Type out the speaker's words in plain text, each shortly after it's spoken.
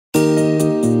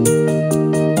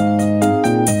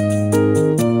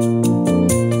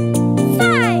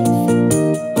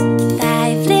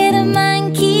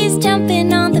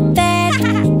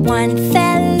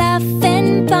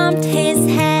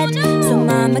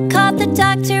Mama called the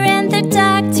doctor and the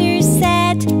doctor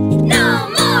said, "No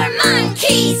more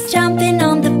monkeys jumping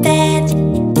on the bed."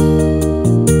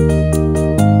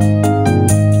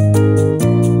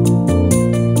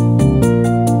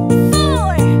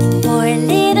 Four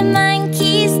little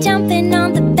monkeys jumping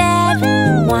on the bed.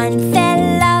 One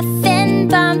fell off and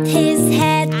bumped his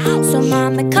head. So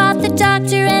Mama called the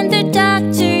doctor and the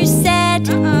doctor said,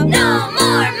 "No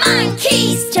more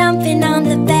monkeys jumping on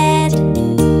the bed."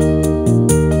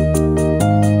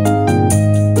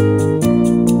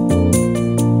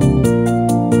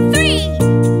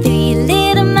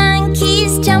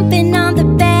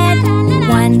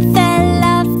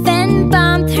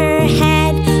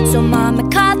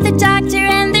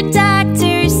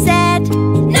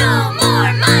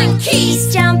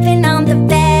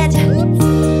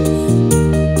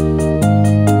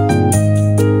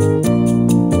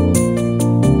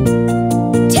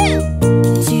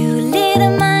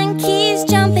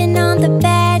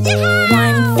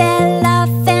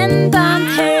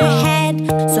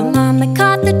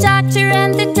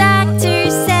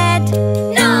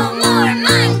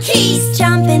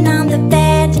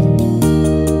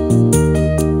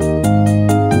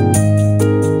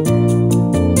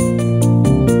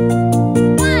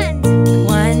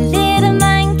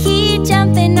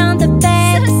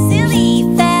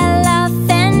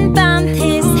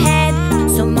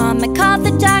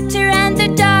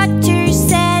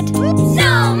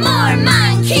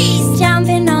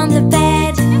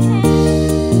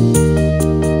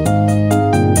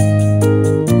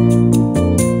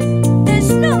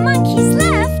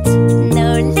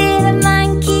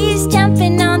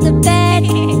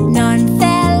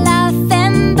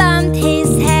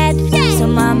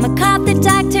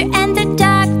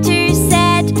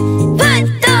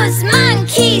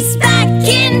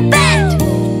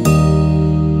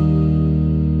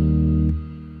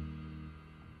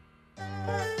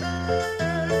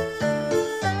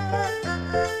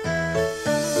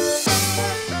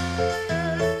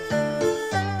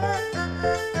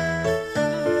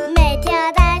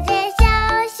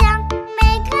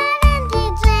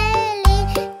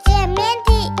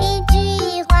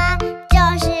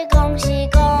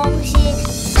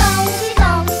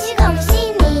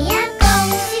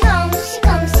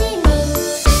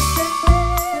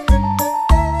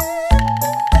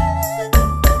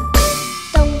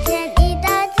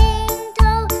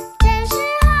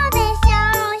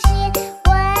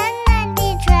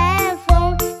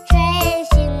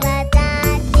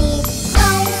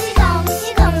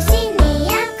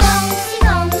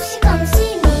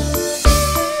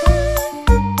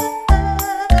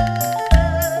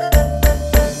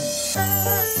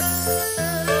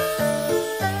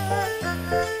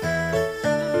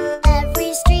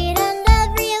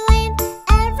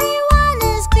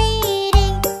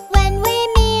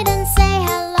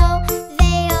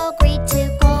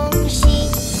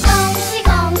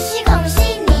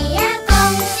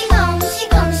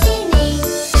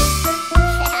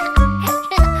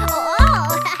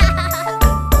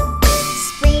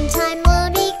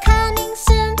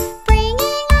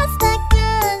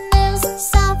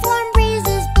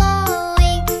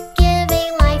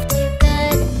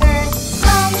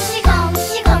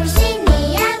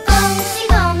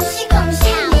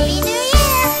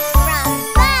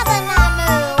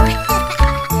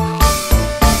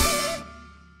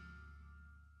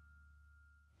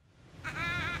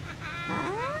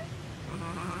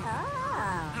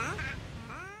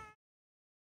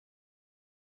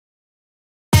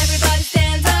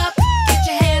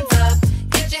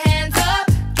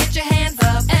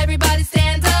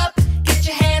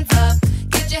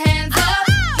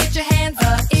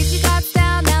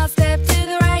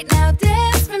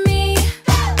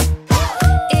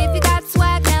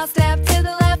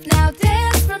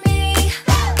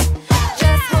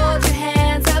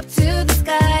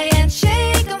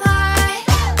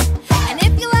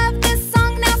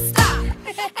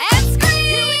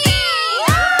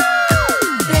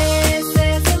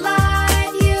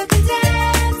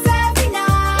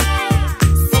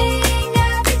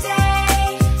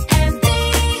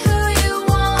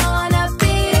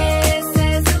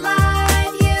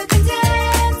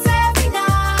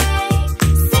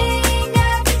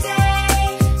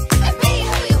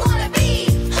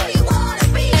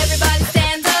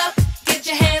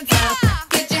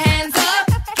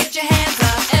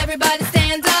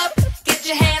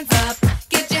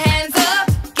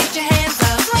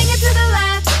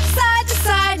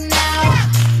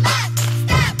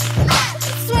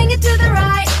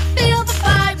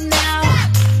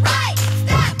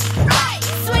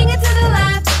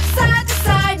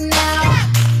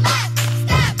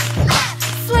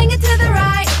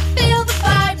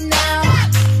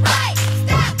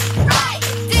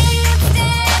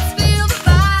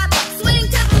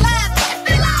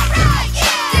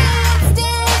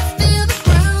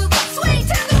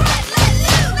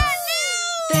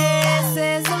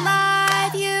 is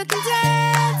alive, you can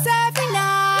dance every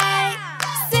night,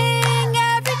 sing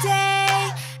every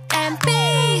day, and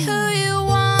be who you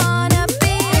wanna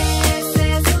be. This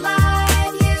is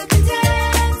alive, you can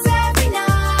dance every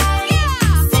night,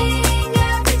 sing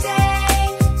every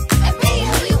day, and be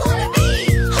who you wanna be,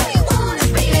 who you wanna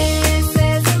be. This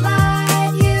is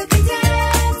alive, you can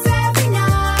dance every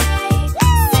night,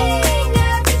 sing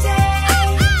every day,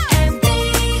 and be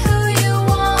who you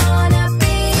wanna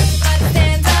be. But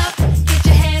stand up, get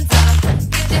your hands up,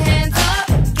 get your hands up,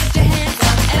 get your hands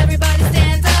up. Everybody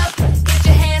stand up, get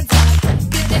your hands up,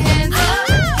 get your hands up,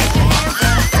 get your hands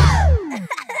up.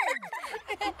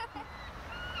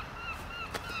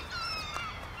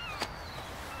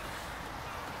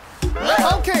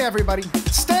 Okay, everybody,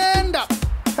 stand up.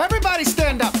 Everybody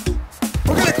stand up.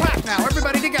 We're gonna clap now,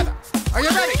 everybody together. Are you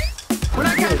ready? When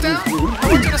I count down, I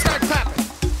want you to start clapping.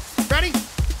 Ready?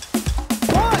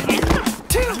 1,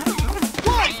 2,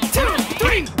 1, 2,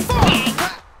 3, 4.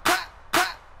 Clap, clap,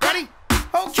 clap. Ready?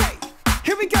 Okay,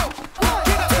 here we go.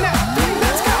 Get up now.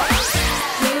 Let's go.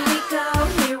 Here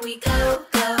we go,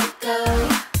 go, go.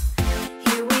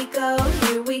 Here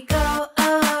we go,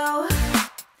 oh.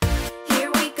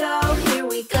 Here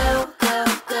we go, go,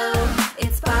 go.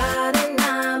 It's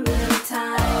Badanamu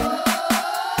time.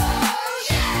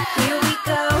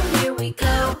 Here we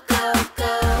go, go,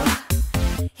 go.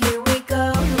 Here we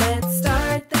go, let's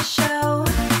start the show.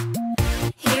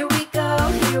 Here we go,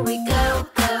 go,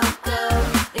 go.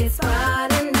 It's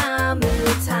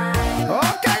Badanamu time.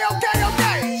 Okay.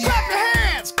 Clap your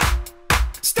hands.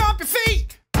 Stomp your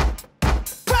feet.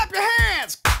 Clap your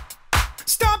hands.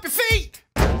 Stomp your feet.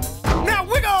 Now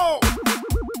wiggle.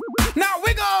 Now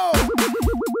wiggle.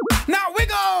 Now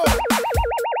wiggle.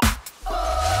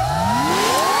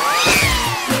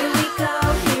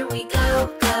 Here we go,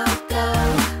 go, go.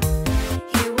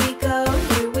 Here we go,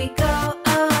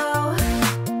 oh.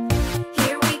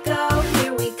 Here we go,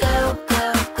 go,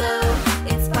 go.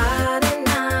 It's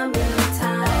Badanamu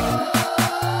time.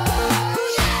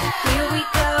 Here we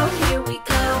go,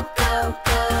 go,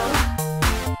 go.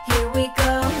 Here we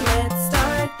go, let's start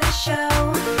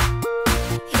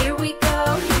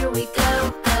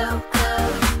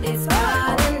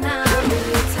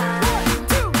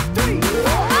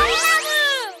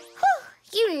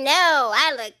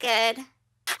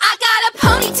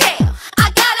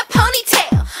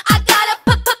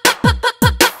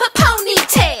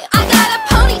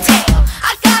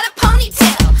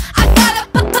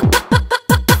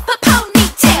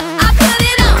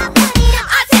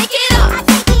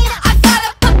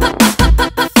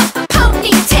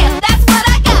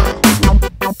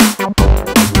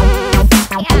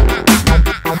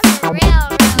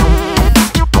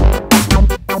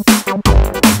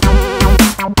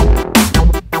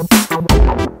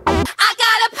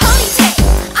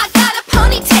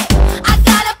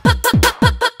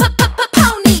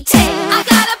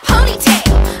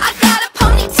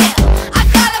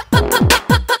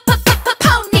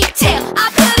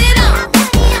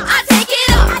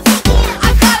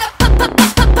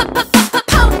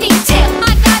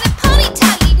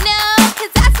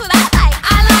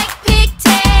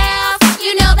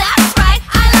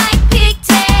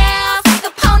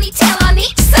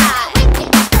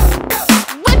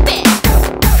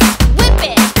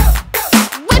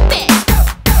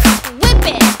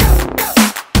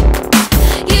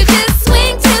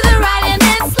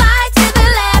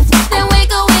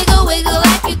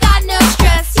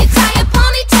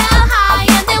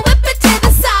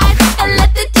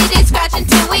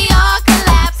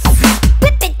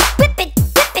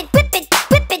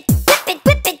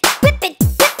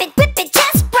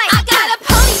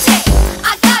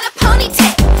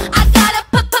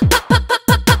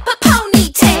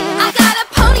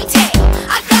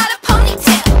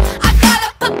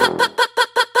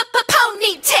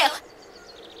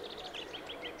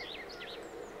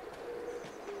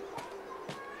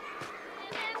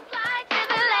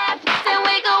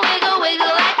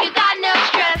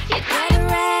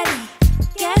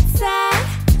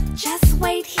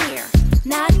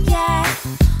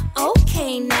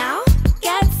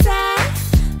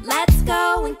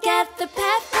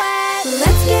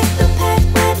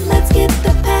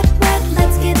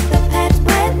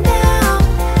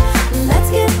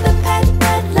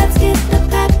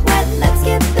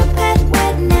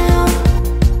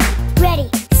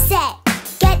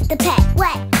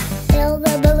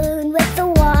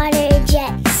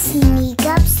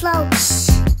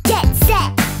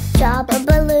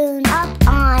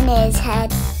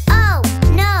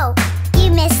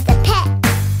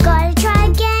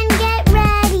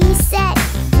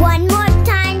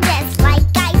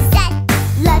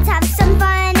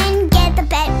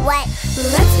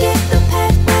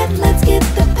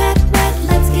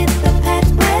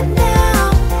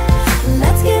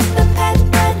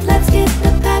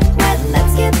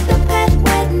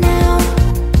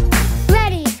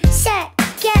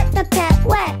get the pet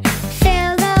wet.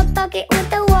 Fill the bucket with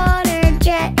the water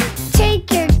jet.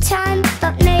 Take your time,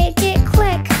 but make it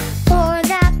quick. Pour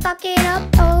that bucket up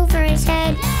over his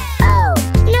head. Oh,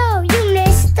 no, you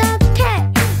missed the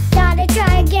pet. Gotta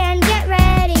try again, get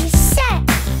ready, set.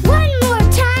 One more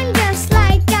time, just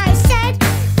like I said.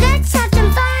 Let's have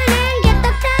some fun and get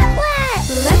the pet wet.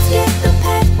 Let's get the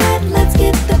pet wet, let's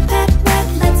get the pet wet.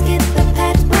 Let's get the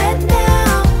pet wet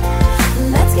now.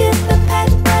 Let's get the pet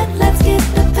wet, let's get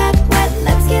the pet wet.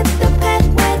 Let's get the pet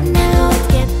wet now. Let's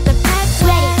get the pet wet.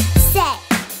 Ready, set,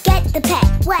 get the pet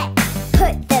wet.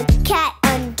 Put the cat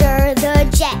under the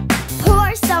jet.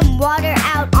 Pour some water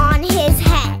out on his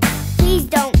head. Please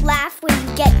don't laugh when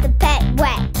you get the pet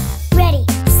wet. Ready,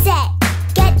 set,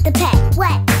 get the pet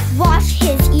wet. Wash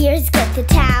his ears, get the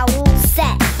towel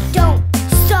set. Don't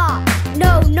stop,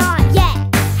 no, not yet.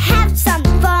 Have some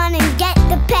fun and get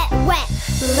the pet wet.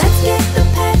 Let's get the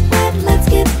pet wet, let's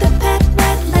get the pet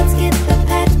wet. Let's get the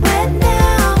pet wet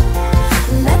now.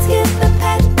 Let's get the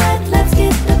pet wet, let's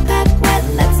get the pet wet.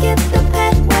 Let's get the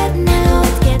pet wet now.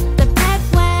 Let's get the pet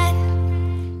wet.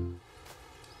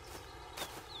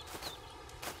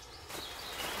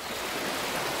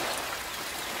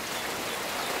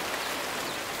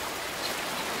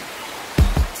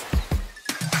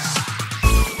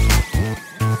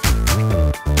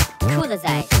 Cool as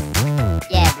ice.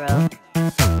 Yeah, bro.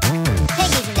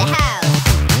 Peggy's in the house.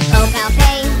 Oh, pal,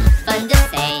 pay, fun to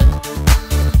say.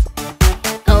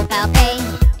 Oh, pal, pay,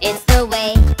 it's the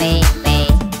way, way, way.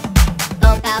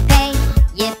 Oh, pal, pay,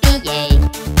 yippee, yay.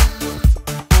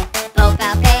 Oh,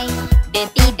 pal, pay,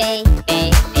 bippy, bay,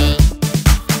 bay, bay.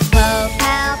 Oh,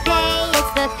 pal, pay,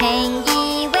 it's the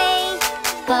Pengy way.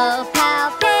 Oh,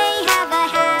 pal, pay, have a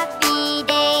happy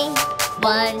day.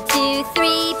 1, 2,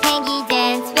 3, Pengy,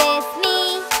 dance with me.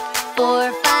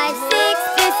 4, 5, 6,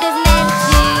 this is meant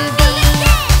to be.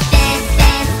 Dance,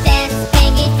 dance, dance,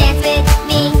 Pengy, dance with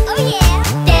me. Oh yeah,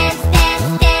 Dance, dance,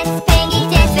 dance, Pengy,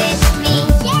 dance with me.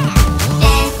 yeah.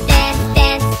 Dance, dance,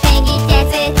 dance, Pengy,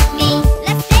 dance with me.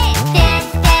 Let's dance.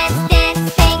 Dance, dance, dance,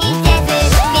 Pengy, dance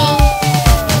with me.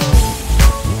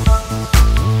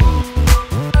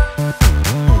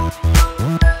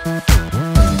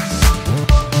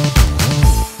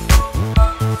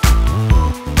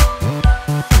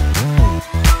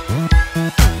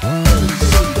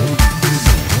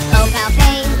 Oh, pal,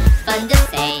 pay, fun to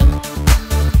say.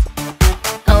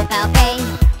 Oh, pal, pay,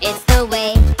 it's the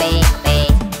way, way, way.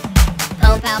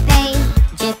 Oh, pal, pay,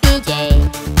 jippy, jay.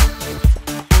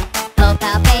 Oh,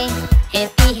 pal, pay,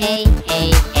 hippie, hey,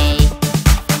 hey, hey.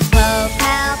 Oh,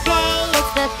 pal, pay,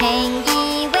 it's the Pengy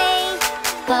way.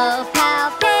 Oh, pal,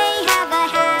 pay, have a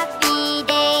happy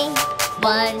day.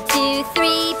 1, 2,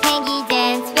 3, Pengy,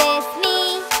 dance with me.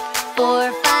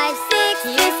 4, 5, 6,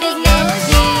 this is meant to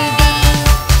be.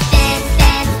 Dance,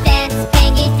 dance, dance,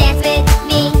 Pengy, dance with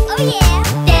me. Oh yeah,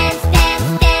 Dance, dance,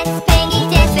 dance, Pengy,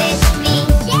 dance with me.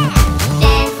 yeah.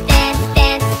 Dance, dance,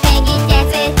 dance, Pengy,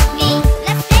 dance with me.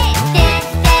 Let's dance.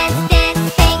 Dance, dance, dance,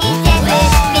 Pengy, dance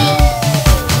with me.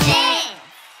 Dance!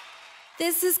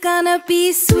 This is gonna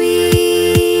be sweet.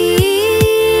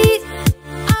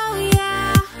 Oh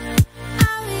yeah,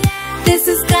 oh yeah. This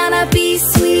is gonna be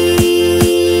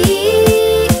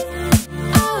sweet.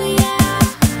 Oh yeah,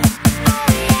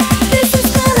 oh yeah. This is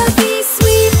gonna be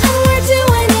sweet, and we're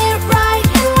doing it right,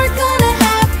 and we're gonna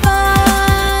have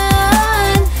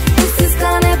fun. This is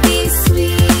gonna be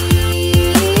sweet.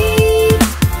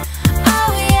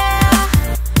 Oh yeah,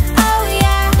 oh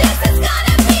yeah. This is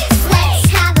gonna be sweet. Let's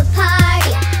have a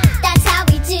party. That's how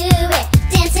we do it.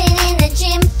 Dancing in the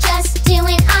gym, just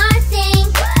doing our thing.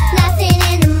 Nothing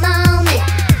in the moment,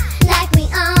 like we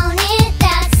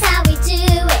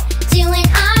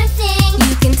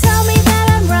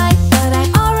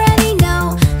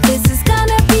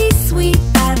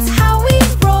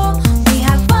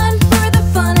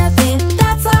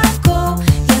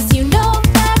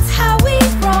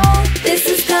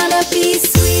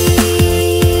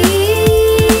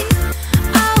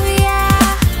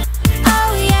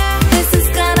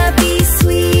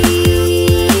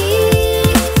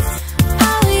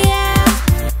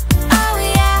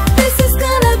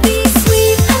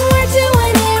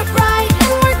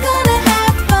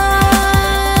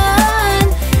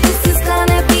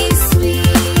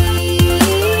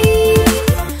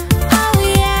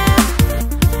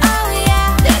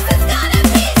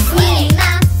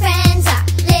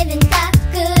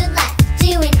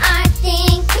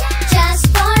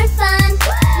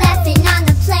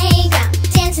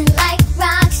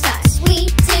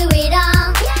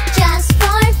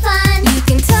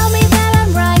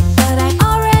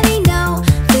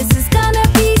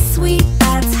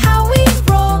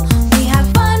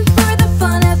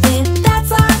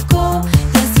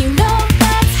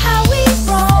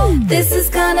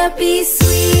gonna be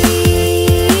sweet.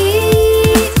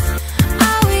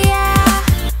 Oh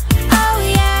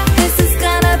yeah, this is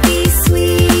gonna be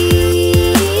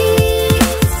sweet.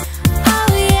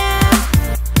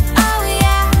 Oh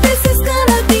yeah, this is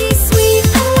gonna be sweet.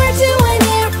 And we're doing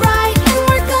it right, and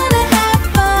we're gonna have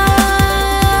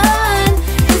fun.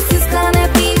 This is gonna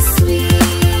be sweet.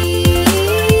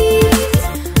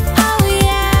 Oh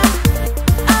yeah,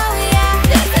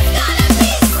 this is gonna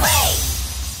be sweet.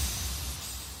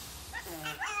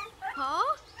 Huh?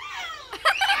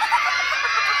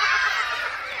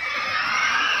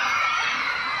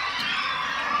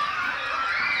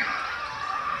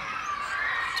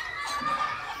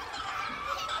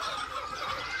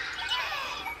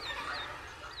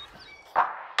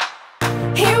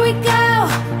 Here we go,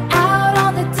 out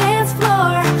on the dance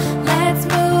floor. Let's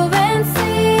move and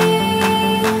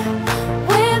sing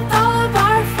with all of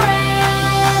our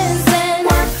friends and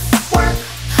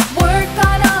work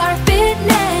on our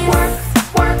fitness.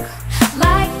 Work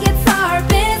like it's our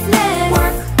business.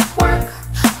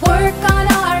 Work on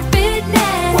our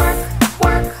fitness.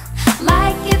 Work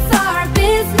like it's our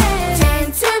business. Turn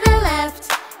to the left,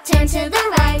 turn to the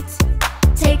right.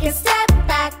 Take a step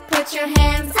back, put your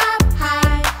hands up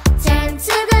high. Turn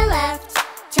to the left,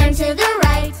 turn to the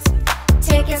right.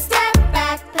 Take a step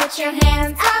back, put your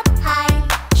hands up high.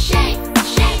 Shake,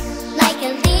 shake, like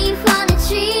a leaf on a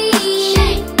tree.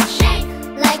 Shake, shake,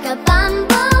 like a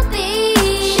bumblebee.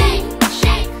 Shake,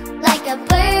 shake, like a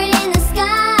bird in the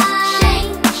sky.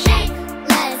 Shake, shake,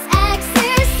 let's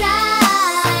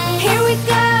exercise. Here we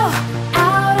go,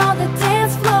 out on the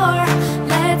dance floor.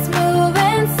 Let's move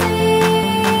and sing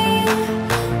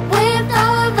with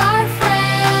all of our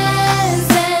friends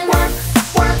and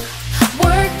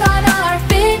work on our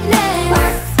fitness.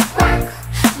 Work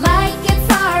like it's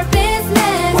our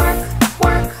business.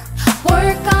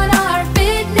 Work on our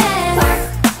fitness.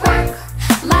 Work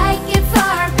like it's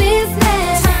our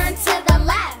business. Turn to the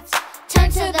left, turn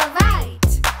to the right.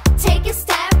 Take a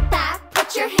step back,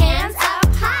 put your hands up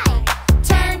high.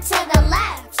 Turn to the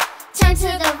left, turn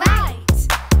to the right.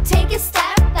 Take a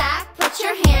step back, put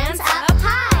your hands up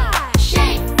high.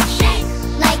 Shake, shake,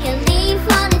 like a leaf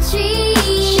on a tree.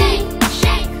 Shake,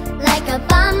 shake, like a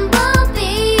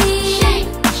bumblebee. Shake,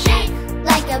 shake,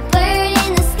 like a bird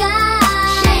in the sky.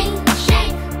 Shake,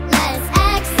 shake, let's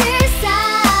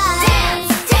exercise.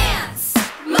 Dance, dance,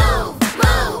 move,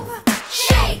 move.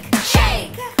 Shake,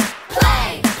 shake,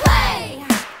 play, play.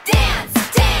 Dance,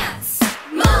 dance,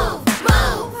 move,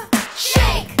 move.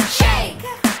 Shake, shake,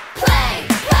 play,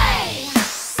 play.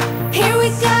 Here we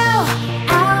go,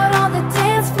 out on the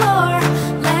dance floor.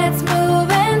 Let's move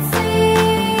and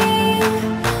sing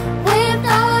with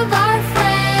all of our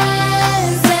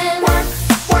friends and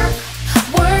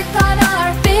work on our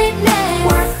fitness.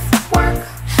 Work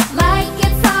like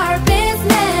it's our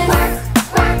business.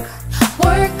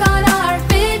 Work on our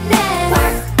fitness.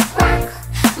 Work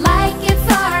like it's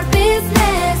our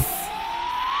business.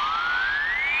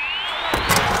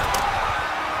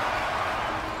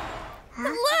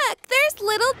 Look, there's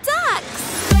little ducks.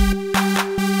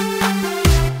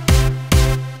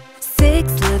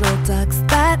 6 little ducks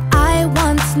that I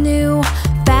once knew.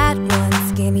 Fat ones,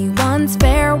 skinny ones,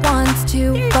 fair ones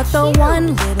too. But the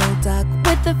one little duck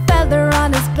with the feather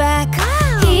on his back,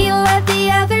 he led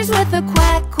the others with a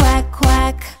quack, quack,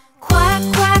 quack. Quack,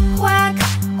 quack, quack,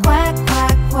 quack,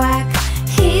 quack, quack.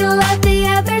 He led the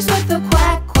others with a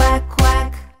quack, quack,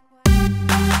 quack.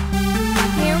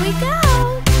 Here we go.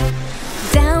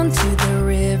 Down to the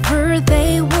river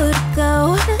they would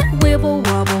go. Wibble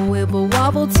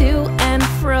wobble to and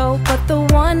fro. But the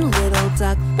one little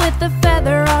duck with the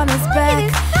feather on his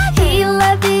back, he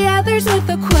led the others with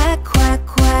a quack, quack,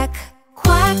 quack.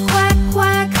 Quack, quack,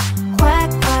 quack,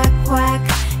 quack, quack, quack.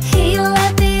 He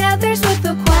led the others with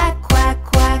a quack, quack,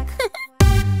 quack.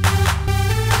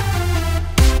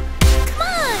 Come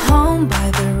on! Home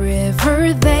by the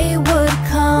river they would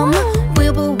come.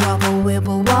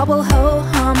 Wibble wobble, ho,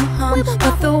 hum, hum.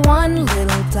 But the one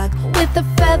little duck with the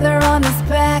feather on his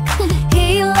back,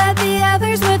 he led the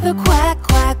others with a quack,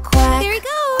 quack, quack. There he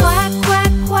goes! Quack,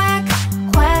 quack, quack,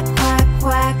 quack, quack,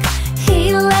 quack.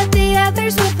 He led the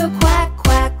others with a quack,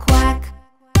 quack, quack.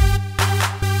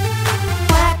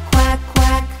 Quack, quack,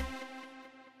 quack.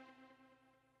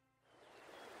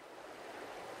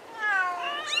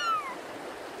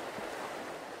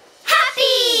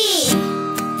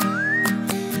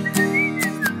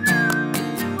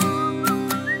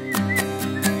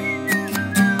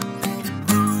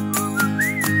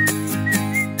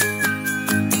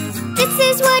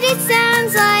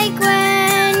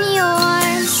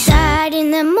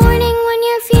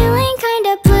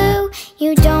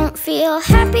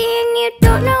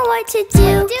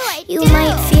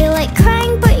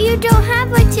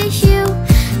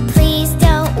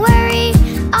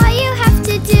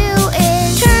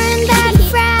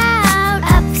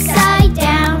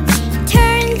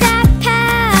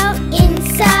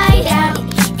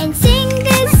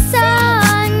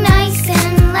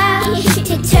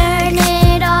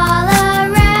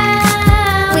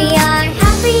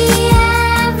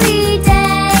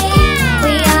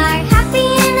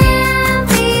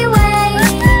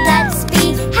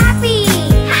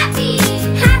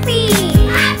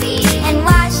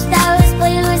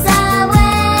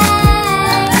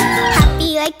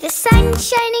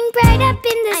 bright up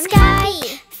in the sky,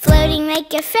 floating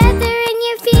like a feather and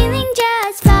you're feeling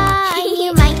just fine.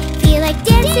 You might feel like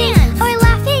dancing or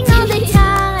laughing all the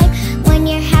time. When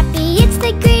you're happy, it's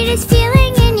the greatest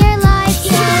feeling in your life.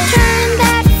 So turn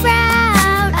that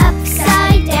frown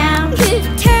upside down,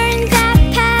 turn that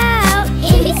pout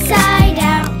inside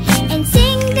out, and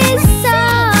sing this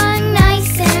song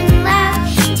nice and loud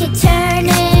to turn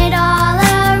it all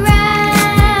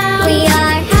around. We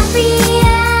are happy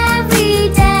every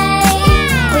day.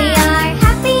 We are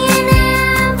happy in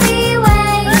every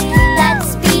way.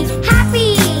 Let's be happy,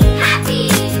 happy,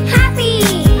 happy,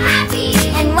 happy,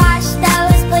 and wash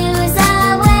those blues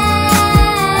away.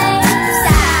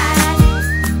 Sad,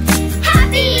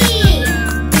 happy,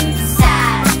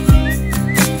 sad,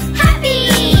 happy,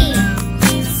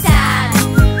 sad,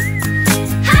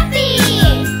 happy,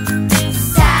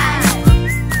 sad,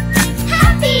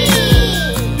 happy.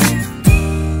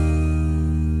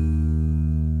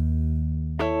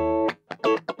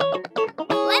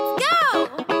 Let's go!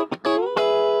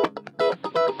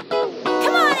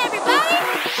 Come on, everybody!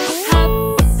 Hop,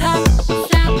 hop,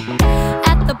 stop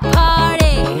at the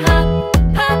party. Hop,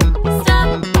 hop, stop,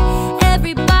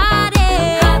 everybody.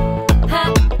 Hop,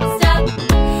 hop, stop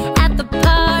at the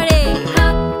party.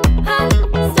 Hop, hop,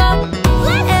 stop,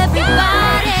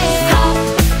 everybody. Hop,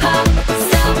 hop,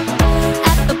 stop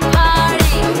at the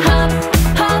party. Hop,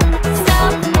 hop,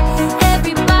 stop,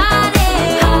 everybody.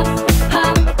 Hop,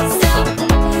 hop, stop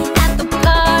at the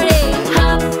party.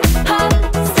 Hop, hop,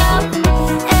 stop,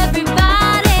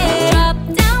 everybody. Drop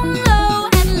down low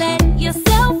and let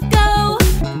yourself go.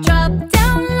 Drop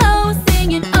down low,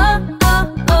 singing oh, oh,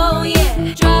 oh, yeah.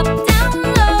 Drop down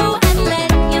low and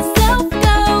let yourself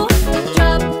go.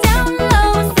 Drop down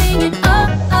low, singing oh,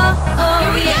 oh, oh,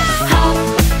 yeah. Hop,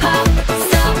 hop,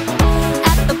 stop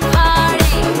at the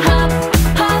party. Hop,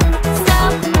 hop,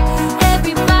 stop,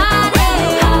 everybody.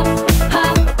 Hop,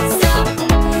 hop, stop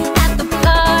at the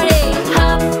party.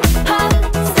 Hop, hop,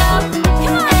 stop,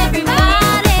 come on,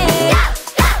 everybody.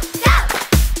 Go, go, go.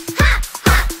 Hop,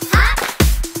 hop, hop.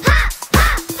 Hop,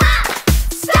 hop, hop.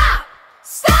 Stop,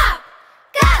 stop.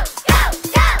 Go, go,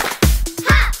 go.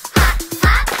 Hop, hop,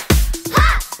 hop.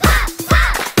 Hop, hop,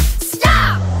 hop.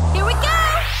 Stop. Here we go.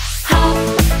 Hop,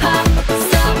 hop,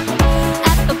 stop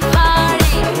at the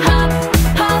party. Hop,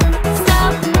 hop,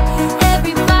 stop,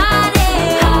 everybody.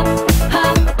 Hop,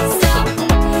 hop, stop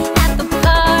at the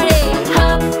party.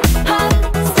 Hop, hop,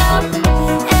 stop,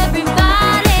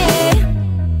 everybody.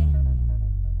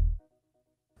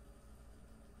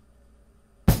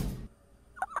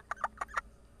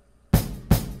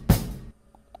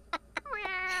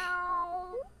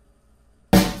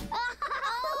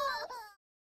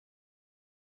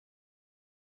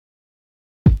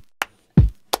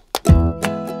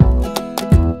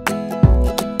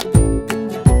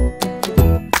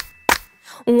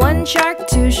 One shark,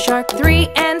 two shark, three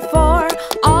and four,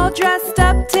 all dressed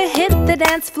up to hit the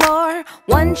dance floor.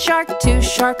 One shark, two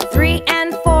shark, three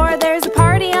and four, there's a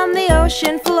party on the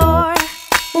ocean floor.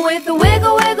 With a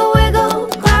wiggle, wiggle, wiggle,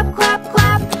 clap, clap,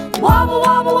 clap, wobble,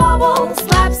 wobble, wobble,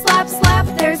 slap, slap, slap.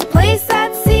 There's a place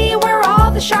at sea where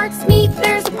all the sharks meet.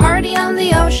 There's a party on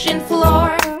the ocean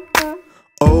floor.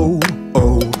 Oh,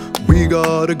 oh, we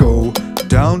gotta go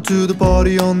down to the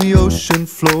party on the ocean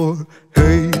floor.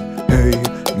 Hey, hey,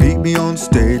 meet me on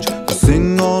stage. We'll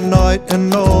sing all night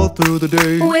and all through the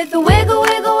day. With a wiggle,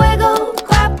 wiggle, wiggle,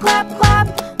 clap, clap, clap,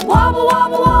 wobble,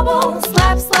 wobble, wobble,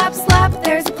 slap, slap, slap.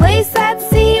 There's a place at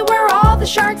sea where all the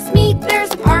sharks meet.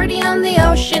 There's a party on the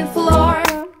ocean floor.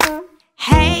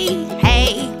 Hey,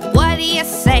 hey, what do you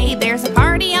say? There's a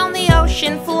party on the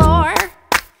ocean floor.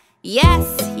 Yes,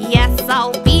 yes,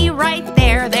 I'll be right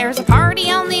there. There's a party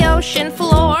on the ocean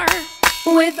floor.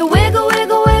 With a wiggle,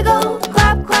 wiggle, wiggle,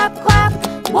 clap, clap, clap,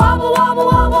 wobble, wobble,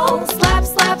 wobble, slap,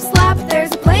 slap, slap.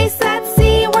 There's a place at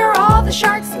sea where all the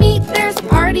sharks meet. There's a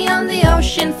party on the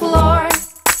ocean floor.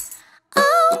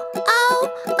 Oh, oh,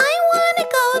 I wanna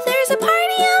go. There's a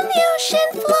party on the ocean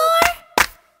floor.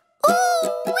 Ooh,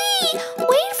 wee,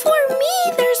 wait for me.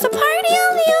 There's a party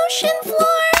on the ocean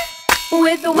floor.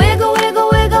 With a wiggle, wiggle,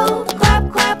 wiggle,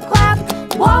 clap, clap, clap,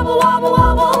 wobble, wobble,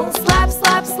 wobble, slap,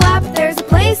 slap, slap. There's a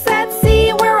place at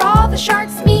sea where all the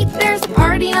sharks meet. There's a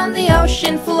party on the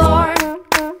ocean floor.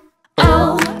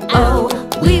 Oh, oh,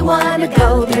 we wanna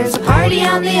go. There's a party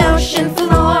on the ocean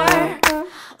floor.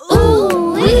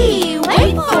 Ooh, wee,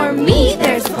 wait for me.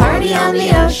 There's a party on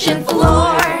the ocean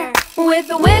floor. With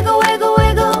a wiggle, wiggle,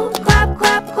 wiggle, clap,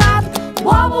 clap, clap,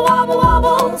 wobble, wobble,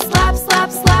 wobble, slap, slap,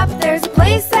 slap. There's a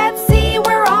place at sea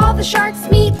where all the sharks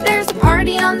meet. There's a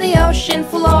party on the ocean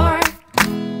floor.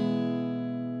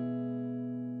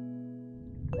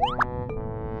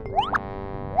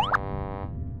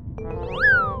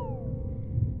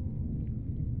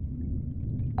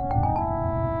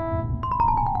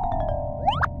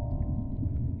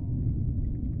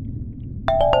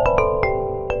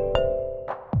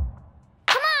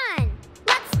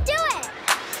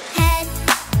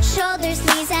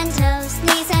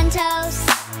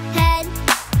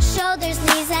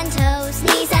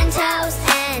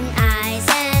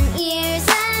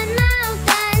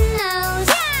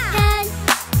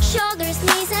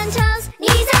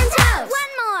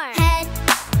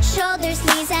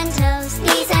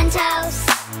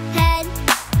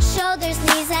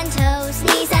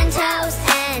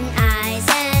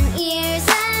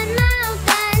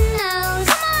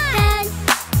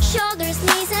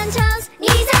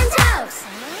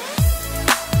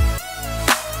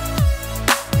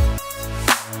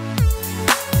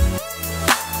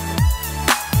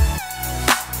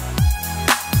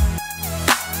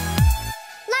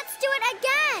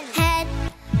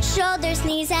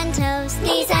 knees and toes,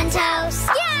 knees and toes.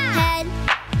 Yeah! Head,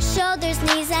 shoulders,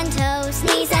 knees and toes,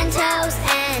 knees and toes.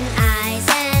 And eyes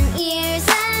and ears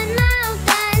and mouth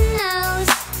and nose.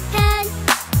 Head,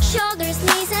 shoulders,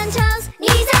 knees and toes,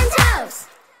 knees and toes.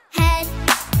 Head,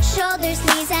 shoulders,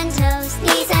 knees and toes,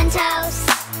 knees and toes.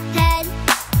 Head,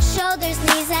 shoulders,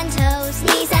 knees and toes,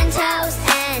 knees and toes.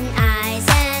 And eyes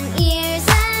and ears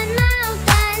and mouth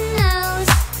and nose.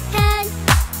 Head,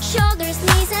 shoulders,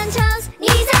 knees and toes,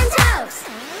 knees and toes.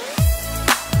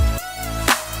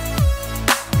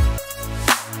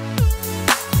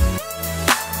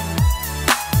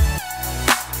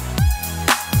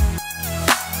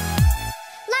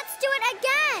 Let's do it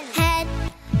again. Head,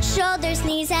 shoulders,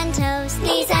 knees and toes,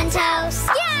 knees and toes.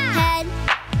 Yeah! Head,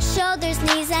 shoulders,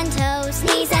 knees and toes,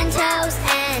 knees and toes.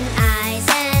 And eyes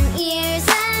and ears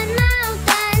and mouth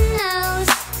and nose.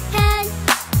 Head,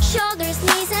 shoulders,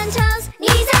 knees and toes,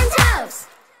 knees and toes.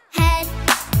 Head,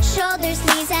 shoulders,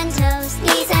 knees and toes,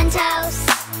 knees and toes.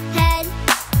 Head,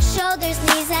 shoulders,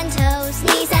 knees and toes,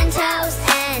 knees and toes.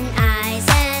 And eyes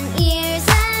and ears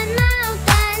and mouth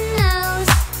and nose.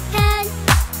 Head,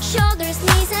 shoulders,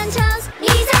 knees and toes,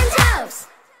 knees and toes.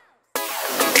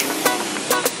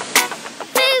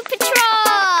 Food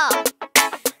Patrol!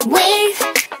 Wait,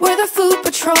 we're the Food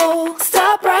Patrol.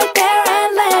 Stop right there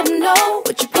and let them know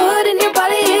what you put in your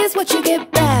body is what you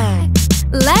get back.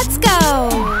 Let's go!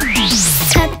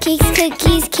 Cupcakes,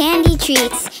 cookies, candy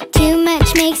treats. Too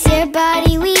much makes your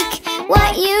body weak.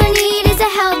 What you need is a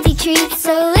healthy treat.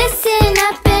 So listen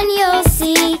up and you'll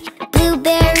see.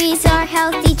 Blueberries are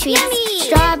healthy treats. Yummy!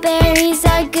 Strawberries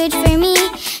are good for me.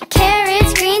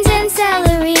 Carrots, greens, and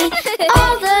celery.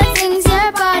 All the things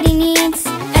your body needs.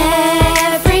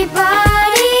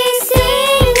 Everybody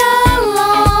sing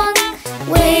along.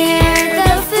 We're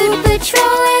the Food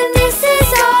Patrol and this is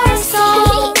our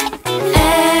song.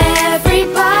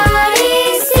 Everybody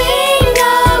sing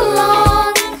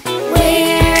along.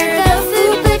 We're the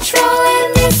Food Patrol and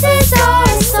this is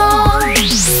our song.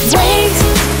 Wait,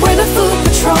 we're the Food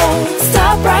Patrol.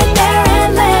 Stop right there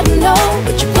and let them know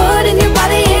what you put in your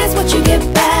body is what you get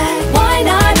back. Why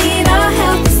not eat a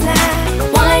healthy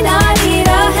snack? Why not eat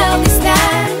a healthy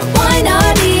snack? Why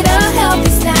not eat a healthy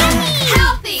snack?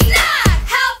 Healthy snack,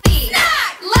 healthy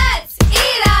snack. Let's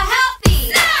eat a healthy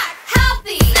snack.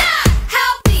 Healthy snack,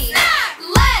 healthy snack.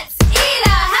 Let's eat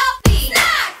a healthy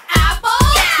snack. Apple,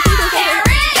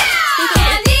 carrot,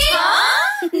 candy.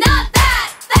 Not that.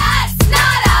 That's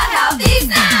not a healthy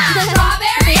snack.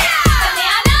 Strawberry,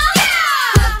 banana,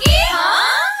 cookie.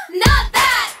 Not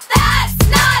that. That's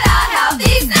not a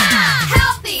healthy snack.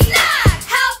 Healthy snack,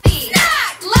 healthy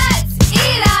snack. Let's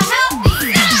eat a healthy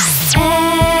snack.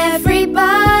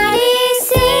 Everybody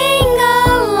sing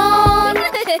along.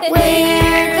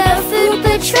 We're the Food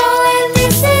Patrol and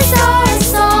this is our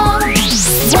song.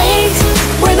 Wait,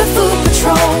 we're the Food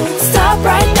Patrol. Stop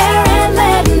right there and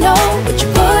let them know what you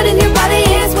put in your body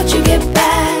is what you get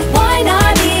back. Why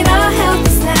not eat a healthy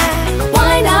snack?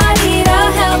 Why not eat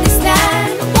a healthy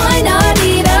snack? Why not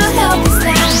eat a healthy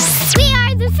snack? We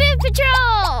are the Food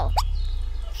Patrol!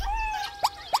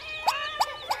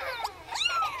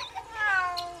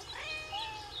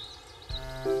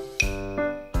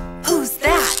 Who's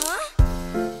that?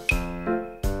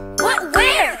 What?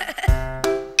 Where?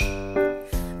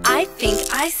 I think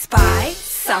I spy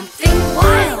something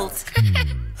wild.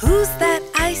 Who's that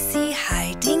I see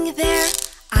hiding there?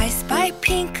 I spy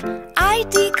pink, I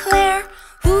declare.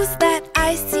 Who's that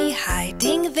I see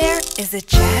hiding there? Is it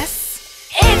Jess?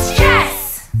 It's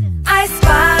Jess! I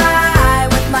spy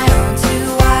with my own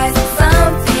two eyes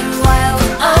something wild.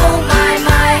 Oh my,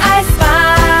 I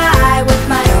spy with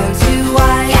my own two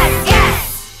eyes. Yes!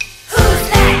 Who's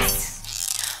next?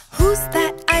 Who's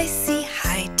that I see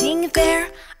hiding there?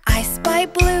 I spy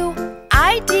blue,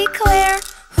 I declare.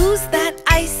 Who's that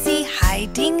I see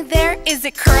hiding there? Is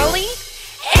it Curly?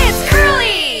 It's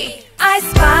Curly! I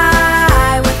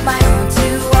spy with my own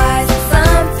two eyes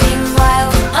something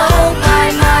wild. Oh my,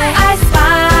 I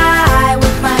spy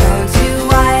with my own two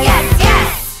eyes. Yes!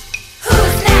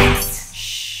 Who's next?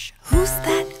 Shh! Who's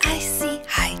that I see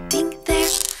hiding there?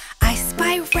 I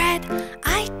spy red,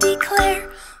 I declare.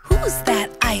 Who's that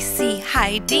I see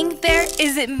hiding there?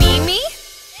 Is it Mimi?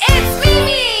 It's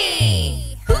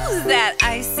Mimi! Who's that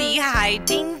I see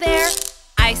hiding there?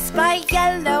 I spy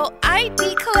yellow, I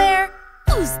declare.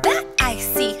 Who's that I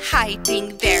see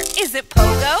hiding there? Is it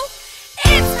Pogo?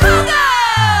 It's Pogo!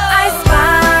 I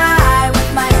spy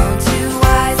with my own two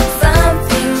eyes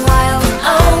something wild.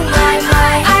 Oh my,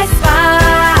 I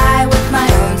spy with my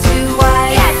own two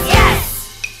eyes. Yes!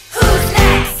 Who's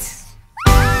next?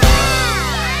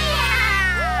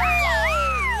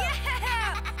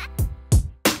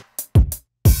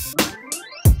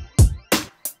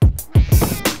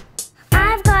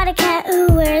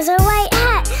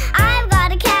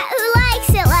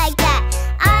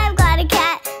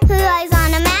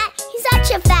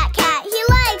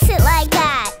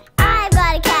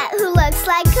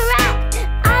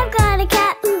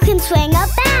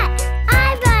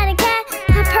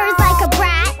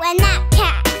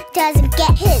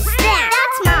 Snap!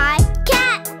 That's my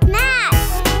cat, Matt.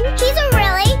 He's a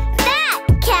really fat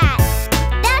cat.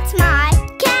 That's my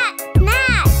cat,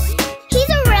 Matt. He's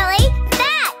a really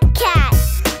fat cat.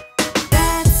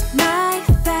 That's my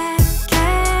fat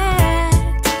cat.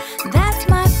 That's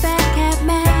my fat cat,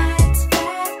 Matt.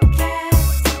 Fat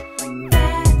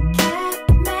cat,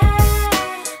 Matt.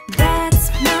 That's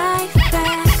my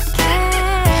fat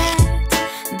cat.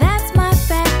 That's my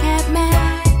fat cat, Matt.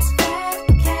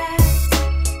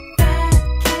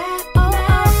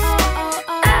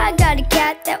 I got a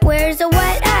cat that wears a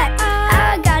white hat.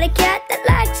 I got a cat that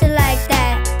likes it like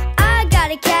that. I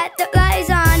got a cat that lies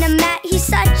on a mat. He's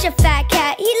such a fat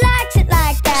cat, he likes it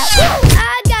like that.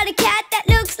 I got a cat that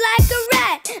looks like a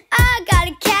rat. I got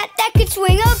a cat that could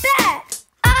swing a bat.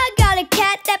 I got a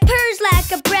cat that purrs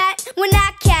like a brat when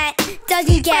that cat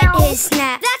doesn't get his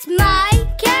snap. That's my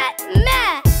cat,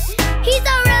 Matt. He's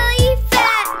a really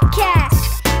fat cat.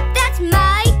 That's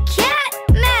my cat,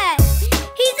 Matt.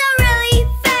 He's a really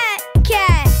fat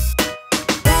cat.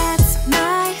 That's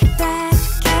my fat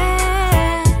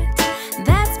cat.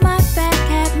 That's my fat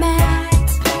cat, Matt.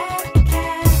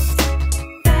 Fat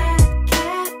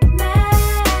cat, Matt.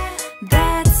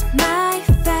 That's my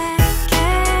fat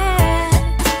cat.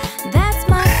 That's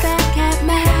my fat cat,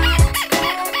 Matt.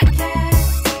 Fat cat,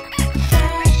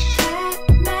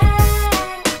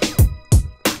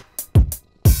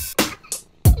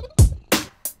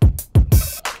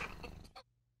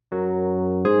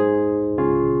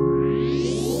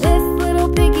 This little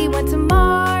piggy went to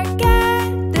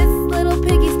market. This little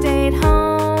piggy stayed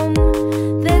home.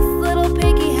 This little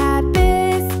piggy had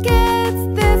biscuits.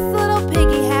 This little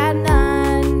piggy had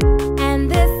none. And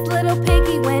this little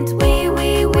piggy went wee,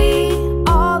 wee, wee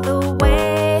all the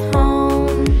way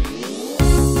home.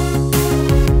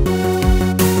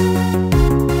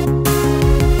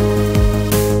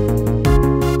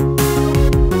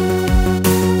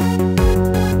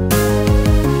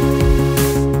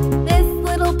 This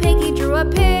little piggy drew a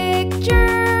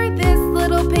picture. This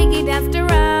little piggy danced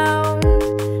around.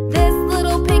 This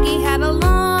little piggy had a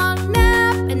long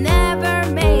nap and never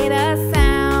made a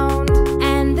sound.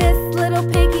 And this little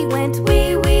piggy went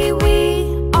wee, wee,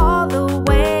 wee all the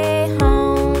way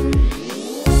home.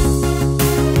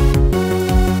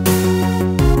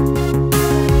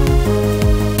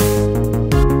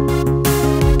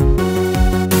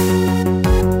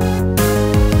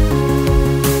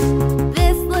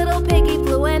 This little piggy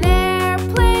flew an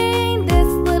airplane. This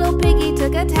little piggy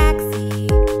took a taxi.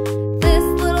 This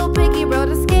little piggy rode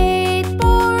a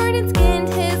skateboard and skinned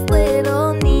his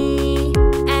little knee.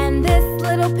 And this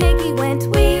little piggy went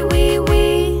wee, wee,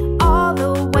 wee all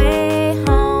the way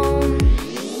home.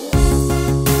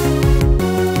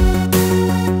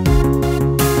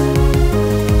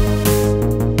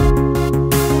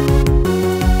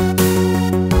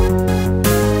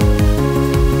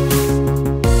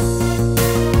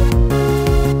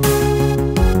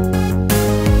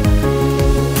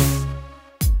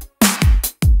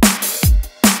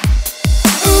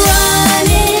 Run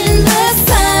in the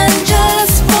sun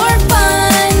just for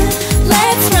fun.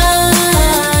 Let's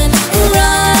run.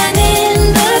 Run in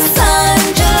the sun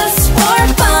just for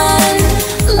fun.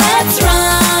 Let's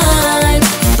run.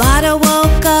 Bada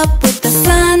woke up with the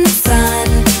sun.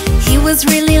 He was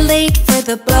really late for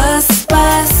the bus.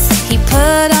 He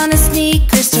put on his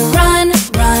sneakers to run,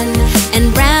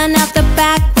 and ran out the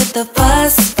back with the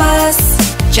fuss.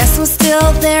 Jess was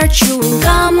still there chewing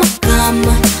gum.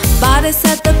 Bada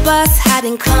said the bus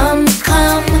hadn't come.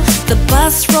 The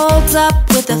bus rolled up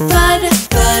with a thud.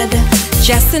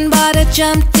 Jess and Bada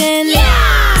jumped in,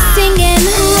 singing,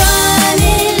 run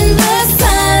in the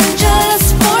sun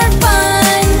just for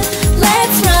fun.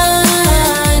 Let's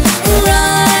run.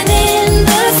 Run in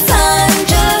the sun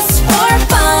just for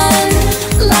fun.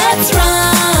 Let's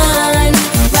run.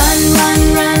 Run, run,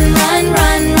 run, run,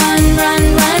 run, run, run,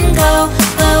 run, go,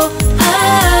 go,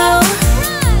 oh.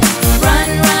 Run,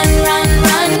 run, run,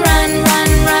 run, run, run,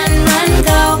 run, run,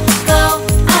 go, go,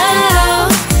 oh.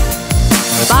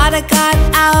 Bada got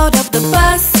out of the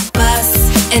bus,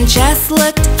 and Jess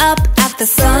looked up at the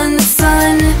sun.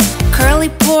 Curly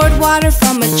poured water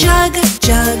from a jug,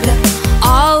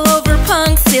 all over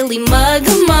Punk's silly mug.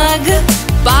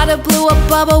 Bada blew a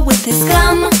bubble with his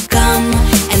gum,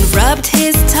 and rubbed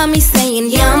his tummy saying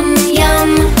yum,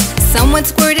 yum. Someone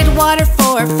squirted water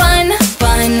for fun,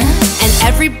 and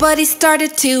everybody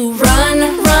started to run,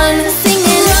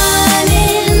 singing, run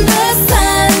in the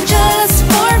sun just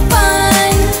for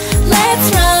fun. Let's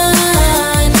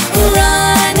run.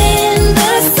 Run in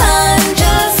the sun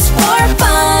just for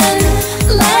fun.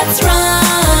 Let's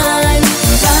run.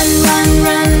 Run, run,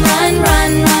 run, run,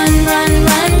 run, run, run,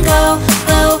 run, go,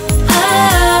 go,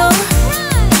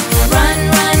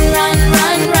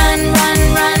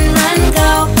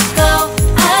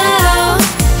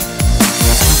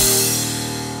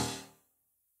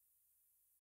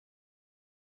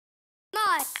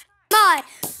 my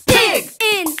pig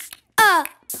in a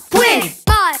wig.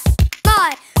 My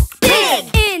pig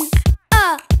in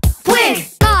a wig.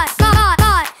 My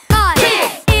pig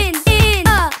in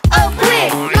a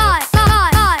wig.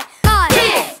 My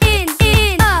pig in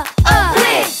a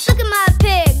wig. Look at my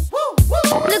pig,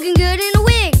 looking good in a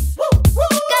wig.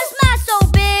 Got a smile so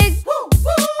big,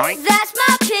 that's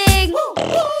my pig.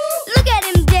 Look at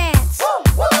him dance,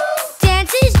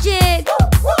 dance his jig.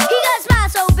 He got a smile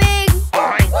so big,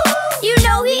 you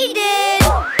know he did.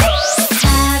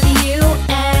 Have you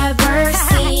ever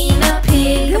seen a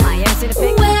pig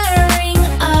wearing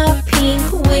a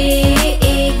pink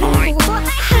wig?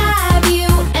 Have you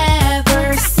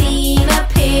ever seen a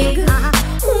pig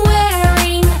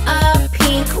wearing a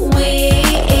pink wig?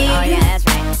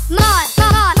 My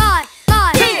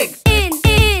pig in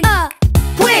a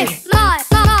wig. My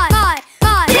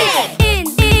pig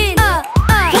in a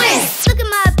wig. Look at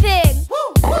my pig,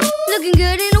 looking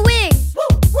good in a wig.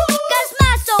 Got a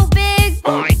smile so big,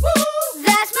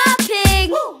 that's my pig.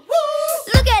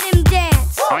 Look at him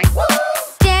dance,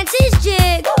 dance his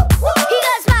jig. He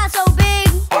got a smile so big,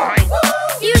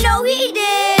 you know he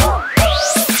did.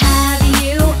 Have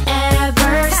you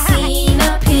ever seen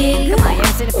a pig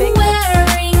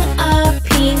wearing a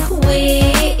pink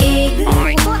wig?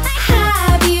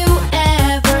 Have you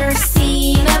ever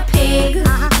seen a pig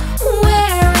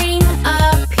wearing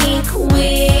a pink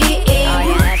wig?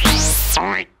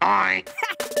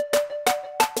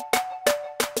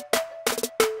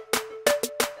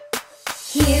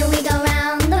 Here we go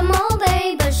round the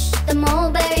mulberry bush, the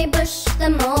mulberry bush, the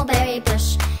mulberry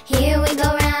bush. Here we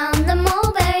go round the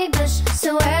mulberry bush,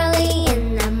 so early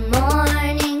in the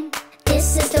morning.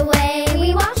 This is the way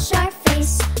we wash our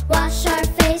face, wash our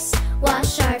face,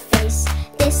 wash our face.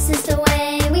 This is the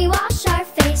way we wash our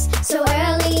face, so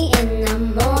early in the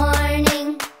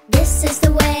morning. This is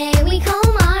the way we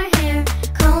comb our hair,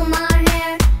 comb our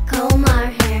hair, comb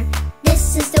our hair.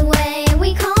 This is the way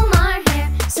we comb our hair,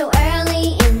 so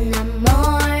early in the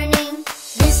morning.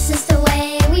 This is the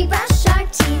way we brush our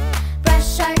teeth,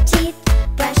 brush our teeth,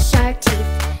 brush our teeth.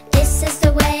 This is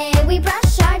the way we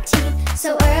brush our teeth,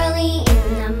 so early in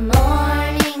the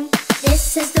morning.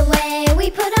 This is the way we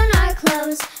put on our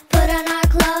clothes, put on our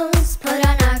clothes, put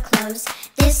on our clothes.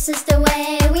 This is the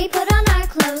way we put on our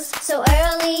clothes, so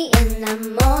early in the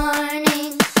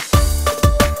morning.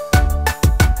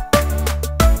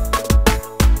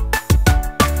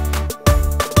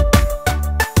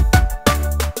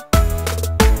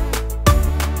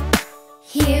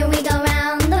 Here we go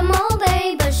round the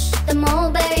mulberry bush, the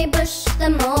mulberry bush, the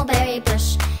mulberry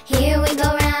bush. Here we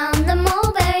go round the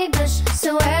mulberry bush,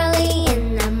 so early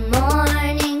in the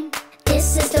morning.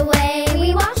 This is the way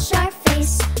we wash our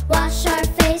face, wash our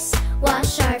face,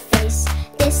 wash our face.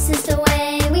 This is the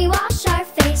way we wash our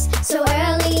face, so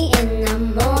early in the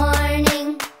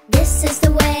morning. This is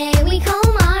the way we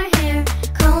comb our hair,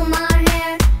 comb our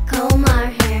hair, comb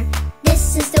our hair.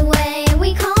 This is the way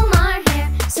we comb our hair,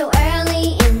 so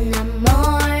early in the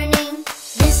morning.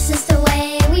 This is the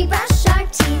way we brush our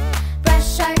teeth,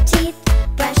 brush our teeth,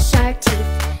 brush our teeth.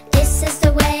 This is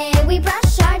the way we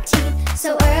brush our teeth,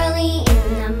 so early in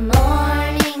the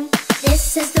morning.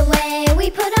 This is the way we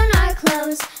put on our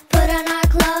clothes, put on our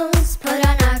clothes, put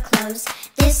on our clothes.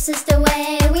 This is the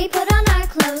way we put on our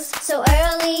clothes, so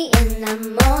early in the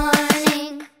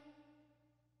morning.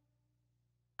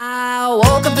 I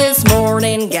woke up this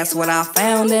morning, guess what I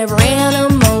found? Every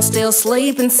animal still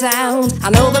sleeping sound. I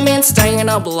know the men staying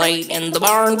up late in the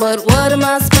barn, but what am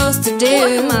I supposed to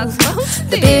do?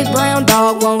 The big brown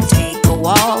dog won't take a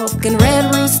walk, and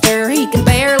Red Rooster, he can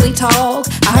barely talk.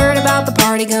 I heard about the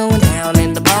party going down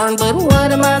in the barn, but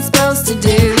what am I supposed to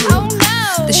do?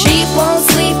 The sheep won't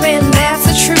sleep, and that's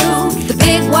the truth. The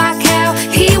big white cow,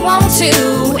 he won't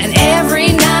too. And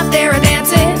every night they're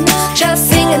dancing, just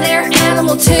singing their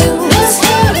animal tunes.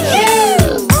 Here we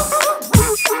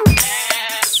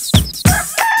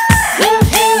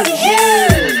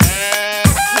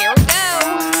go.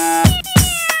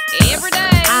 Every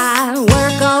day I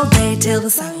work all day till the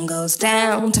sun goes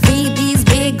down to feed these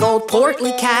big old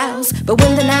portly cows. But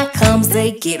when the night comes,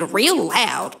 they get real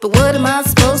loud. But what am I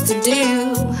supposed to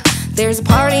do? There's a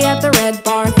party at the Red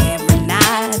Barn every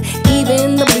night.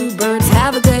 Even the bluebirds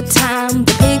have a good time.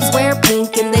 The pigs wear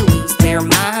pink and they lose their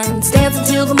minds, dance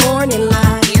until the morning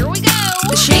light. Here we go.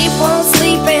 The sheep won't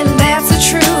sleep, and that's the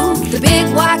truth. The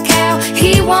big white cow,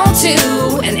 he won't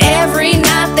too. And every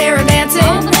night they're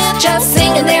dancing, just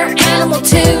singing their animal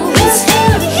tunes.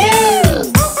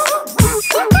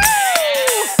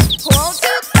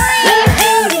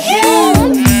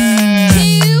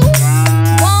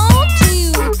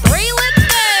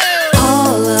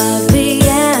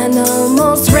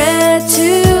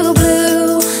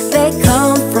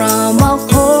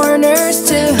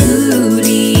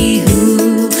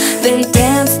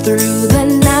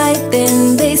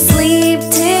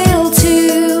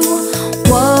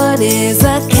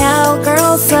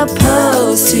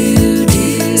 supposed to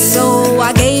do. So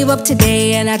I gave up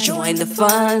today and I joined the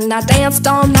fun. I danced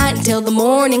all night until the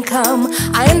morning come.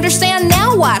 I understand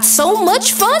now why it's so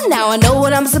much fun. Now I know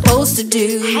what I'm supposed to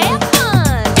do. Have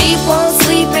fun. Beef won't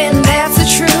sleep and that's the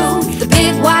truth. The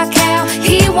big white cow,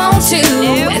 he won't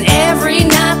too. And every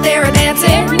night they're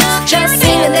dancing, just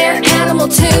singing their animal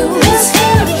tunes.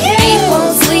 Beef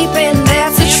won't sleep and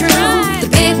that's the truth. The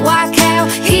big white cow,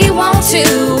 he won't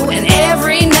too. And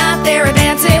every night they're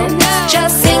dancing,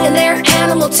 just singing their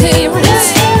animal tunes.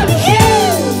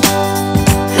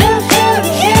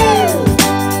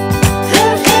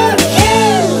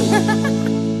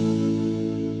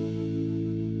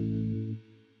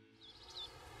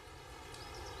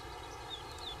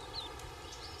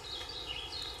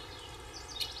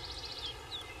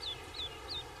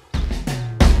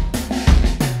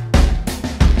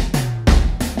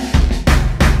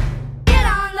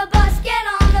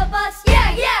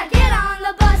 Yeah, yeah, get on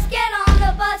the bus, get on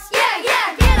the bus, yeah,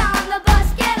 yeah, get on the bus.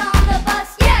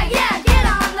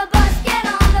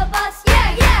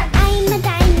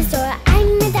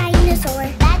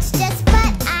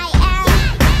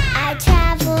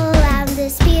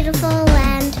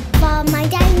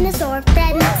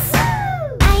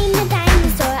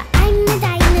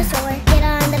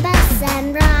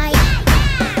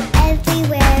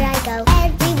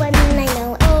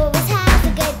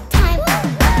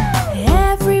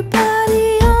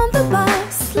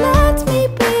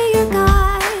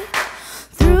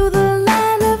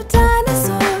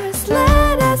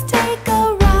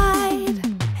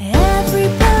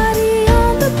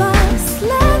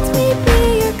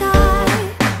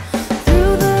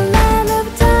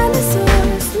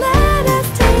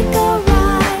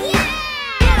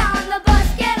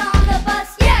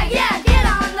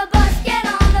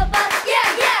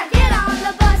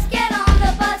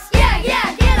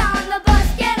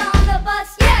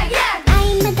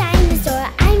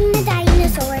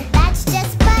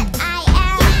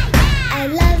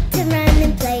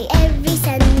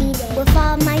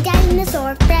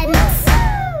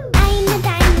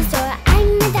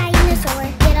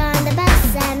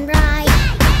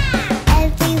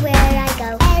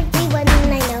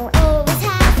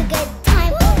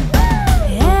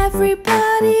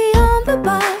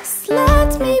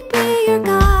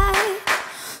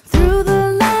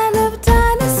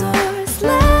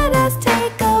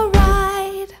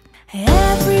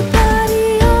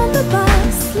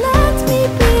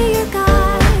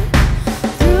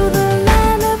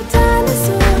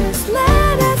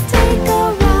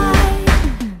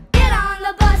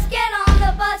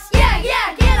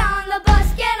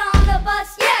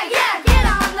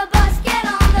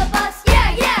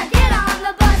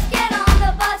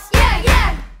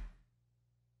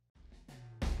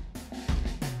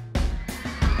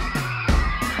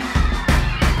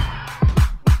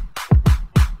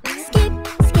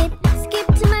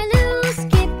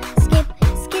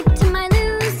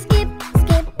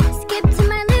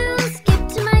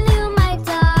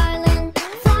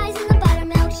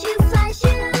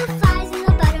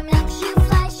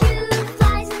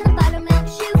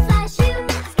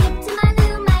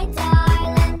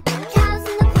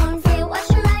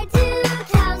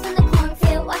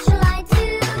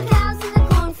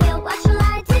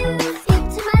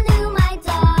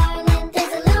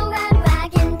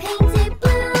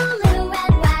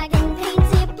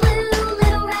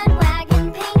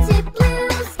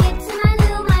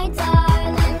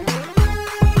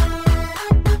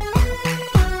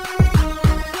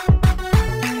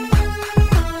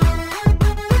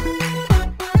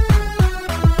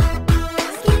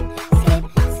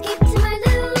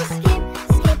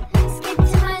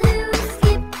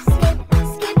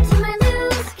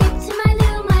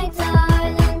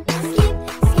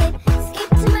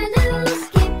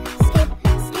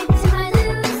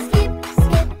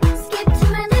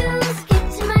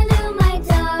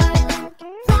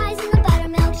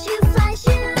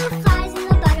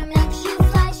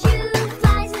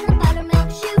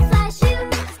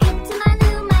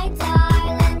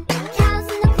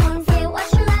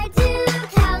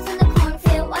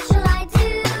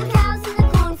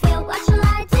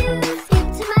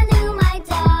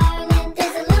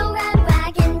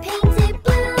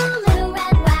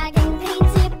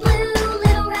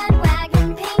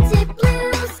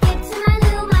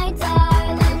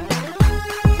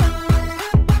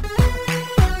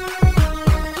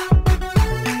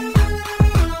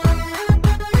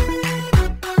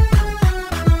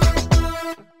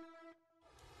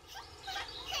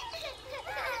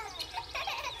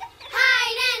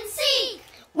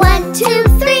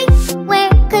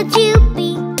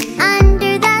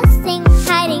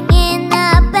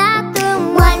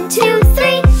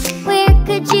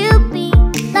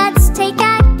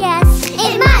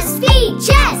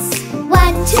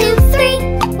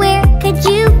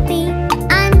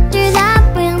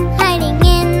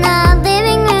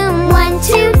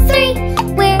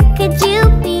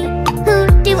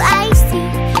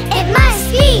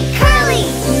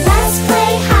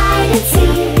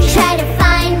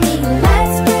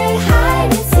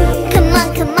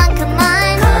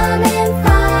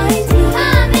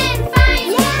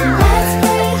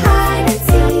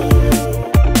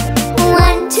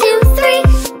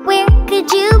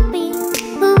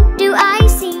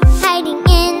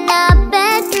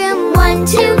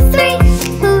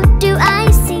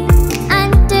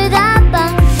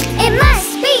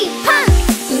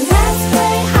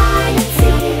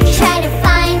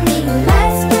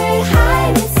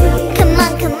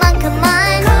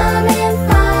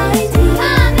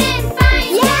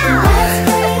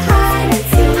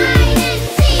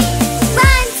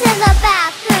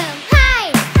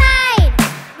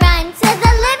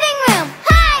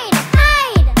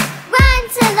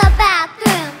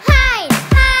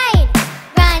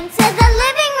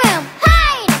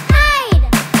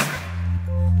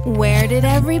 Where did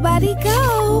everybody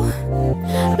go?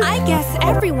 I guess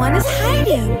everyone is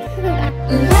hiding.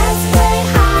 Let's play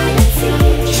hide and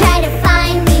seek. Try to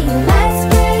find me. Let's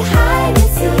play hide and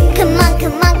seek. Come on,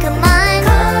 come on, come on.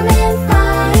 Come and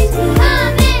find me.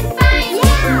 Come and find me.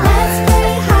 Let's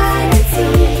play hide and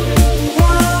seek.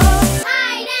 Whoa.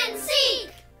 Hide and seek.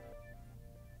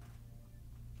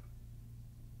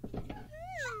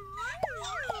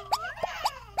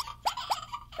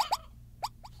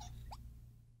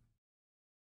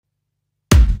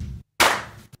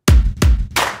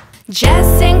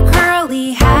 Jess and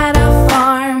Curly had a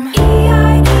farm,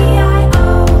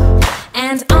 E-I-E-I-O.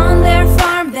 And on their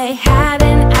farm they had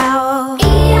an owl,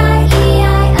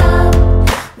 E-I-E-I-O.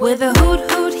 with a hoot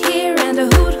hoot here and a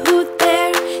hoot hoot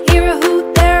there. Here a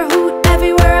hoot, there a hoot,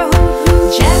 everywhere a hoot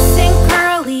hoot. Jess and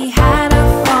Curly had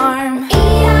a farm,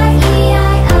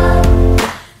 E-I-E-I-O.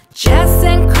 Jess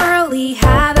and Curly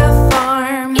had a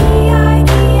farm,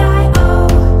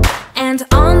 E-I-E-I-O. And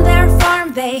on their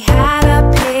farm they had a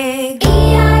pig,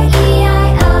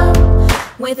 E-I-E-I-O.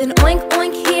 with an oink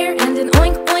oink here and an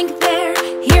oink oink there.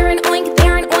 Here an oink,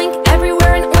 there an oink,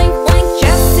 everywhere an oink oink.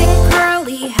 Jess and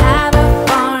Curly had a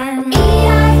farm,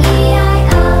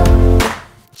 E-I-E-I-O.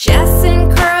 Jess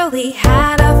and Curly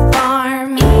had a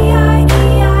farm,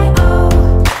 E-I-E-I-O.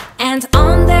 And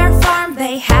on their farm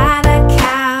they had a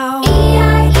cow,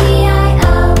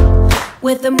 E-I-E-I-O.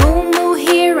 with a moo moo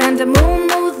here and a moo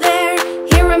moo there.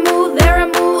 Here a moo, there a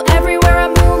moo, everywhere a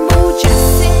moo moo.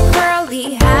 Jess and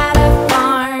Curly had a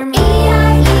farm,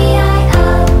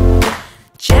 E-I-E-I-O.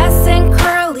 Jess and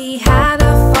Curly had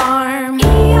a farm,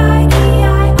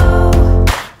 E-I-E-I-O.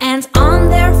 And on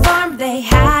their farm they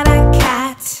had a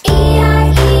cat,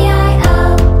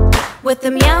 E-I-E-I-O. with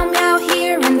a meow meow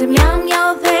here and a meow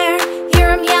meow there. Here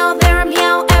a meow, there a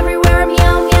meow, everywhere a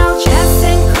meow meow. Jess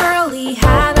and Curly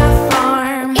had a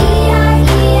farm,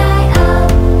 E-I-E-I-O.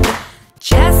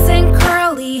 Jess and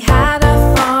Curly had a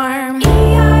farm,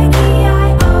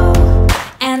 E-I-E-I-O.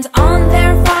 And on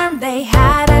their farm they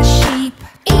had a sheep,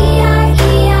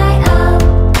 E-I-E-I-O.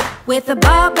 with a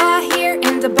ba-ba here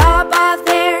and a ba-ba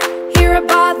there. Here a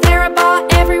ba, there a ba,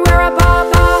 everywhere a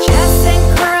ba-ba. Jess and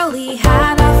Curly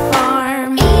had a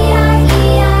farm,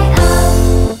 E-I-E-I-O.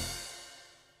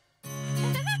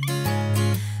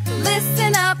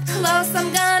 Listen up close,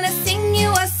 I'm gonna sing you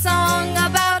a song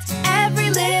about every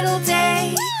little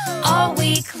day, all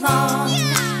week long.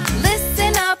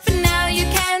 Listen up now, you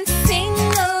can sing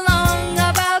along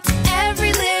about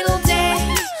every little day,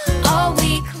 all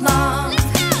week long.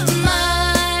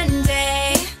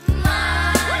 Monday,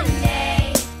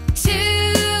 Monday,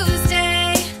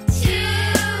 Tuesday,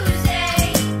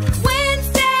 Tuesday,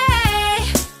 Wednesday,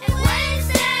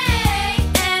 Wednesday,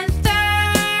 and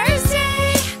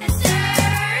Thursday,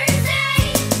 Thursday,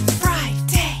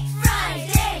 Friday,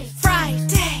 Friday,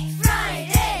 Friday,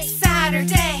 Friday,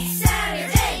 Saturday,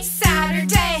 Saturday,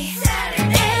 Saturday,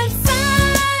 Saturday, and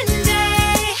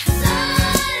Sunday,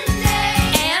 Sunday,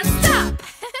 and stop.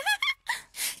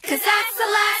 'Cause that's the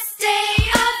last day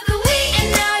of the week,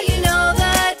 and now you know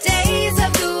the days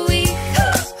of the week.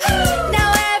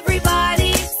 Now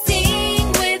everybody sing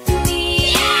with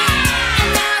me. And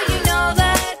now you know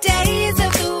the days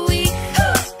of the week.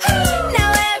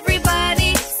 Now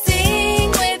everybody sing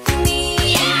with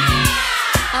me.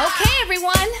 Okay,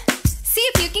 everyone, see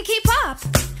if you can keep up.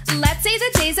 Let's say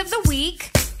the days of the week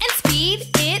and speed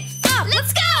it up.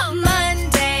 Let's go!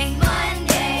 Monday,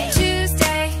 Monday,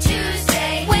 Tuesday,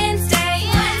 Tuesday, Wednesday,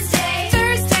 Wednesday,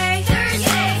 Thursday,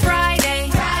 Thursday, Friday,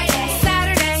 Friday,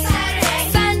 Saturday,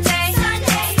 Saturday, Sunday,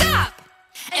 Sunday. stop!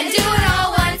 And do it all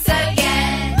once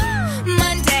again.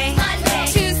 Monday, Monday,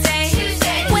 Tuesday,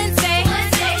 Tuesday, Wednesday,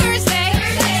 Wednesday, Thursday,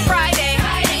 Thursday, Friday,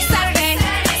 Friday, Saturday,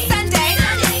 Saturday, Sunday,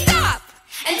 Sunday. stop!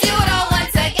 And do it all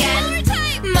once again.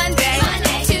 Monday,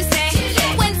 Monday, Tuesday,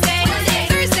 Wednesday,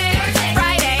 Thursday,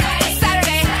 Friday,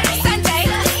 Saturday, Sunday,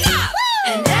 stop!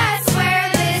 And that's where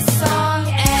this song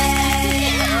ends.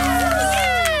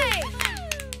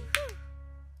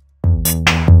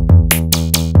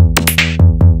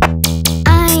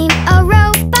 I'm a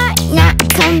robot, not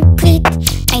complete.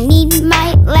 I need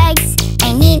my legs,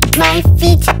 I need my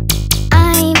feet.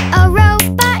 I'm a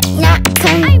robot, not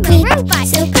complete.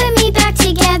 So put me back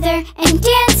together and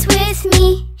dance with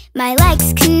me. My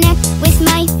legs connect with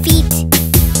my feet,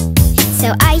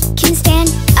 so I can stand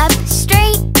up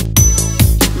straight.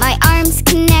 My arms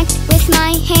connect with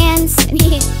my hands,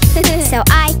 so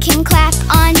I can clap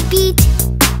on beat.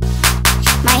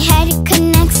 My head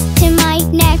connects to my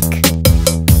neck,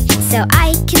 so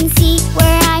I can see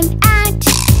where I'm at.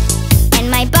 And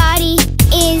my body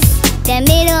is the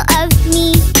middle of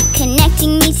me,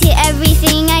 connecting me to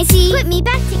everything I see. put me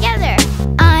back together.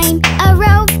 I'm a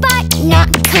robot, not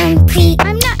complete.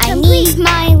 I'm not complete. I need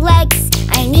my legs,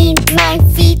 I need my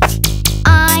feet.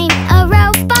 I'm a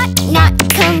robot, not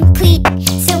complete.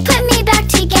 So put me back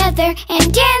together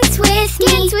and dance with me.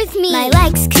 Dance with me. My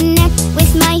legs connect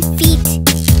with my feet,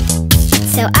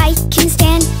 so I can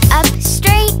stand up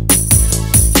straight.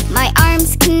 My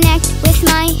arms connect with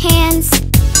my hands,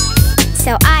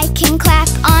 so I can clap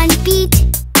on beat.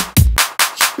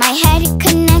 My head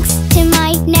connects to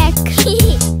my neck,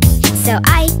 so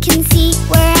I can see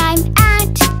where I'm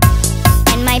at.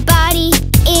 And my body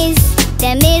is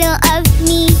the middle of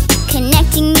me,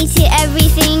 connecting me to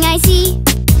everything I see.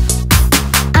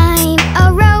 I'm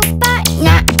a robot,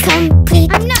 not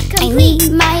complete. I'm not complete. I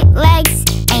need my legs,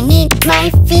 I need my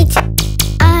feet.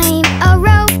 I'm a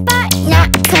robot,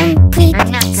 not complete.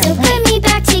 So put me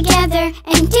back together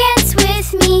and dance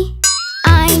with me.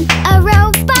 I'm a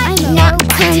robot, not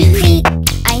complete.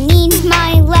 I need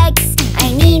my legs,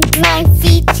 I need my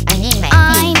feet.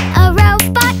 I'm a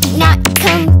robot, not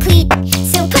complete.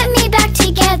 So put me back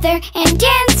together and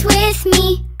dance with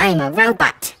me. I'm a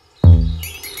robot.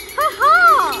 Ha-ha!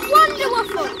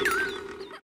 Wonderful!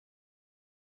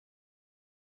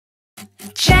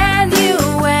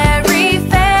 January,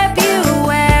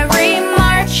 February,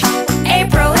 March,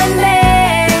 April and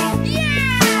May.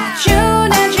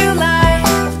 June and July,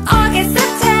 August,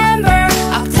 September,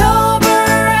 October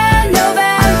and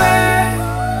November.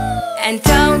 And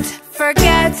don't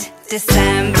forget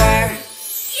December.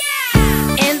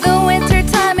 In the winter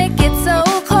time it gets so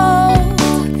cold.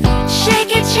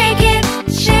 Shake it,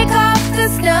 shake off the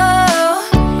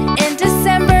snow. In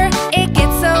December it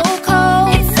gets so cold.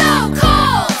 It's so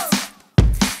cold!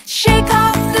 Shake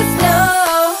off the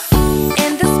snow.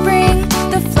 In the spring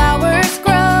the flowers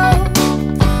grow.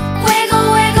 Wiggle,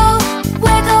 wiggle,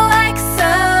 wiggle like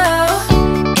so.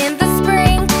 In the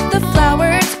spring the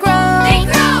flowers grow. They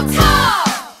grow tall!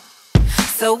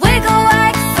 So wiggle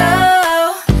like so.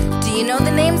 Do you know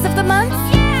the names of the months?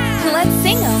 Yeah! Let's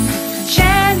sing them.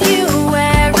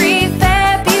 January,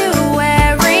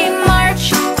 February,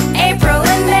 March, April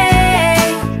and May.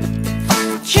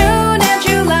 June and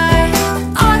July,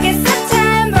 August,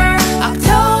 September,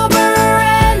 October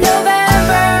and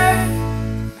November.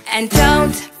 And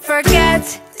don't forget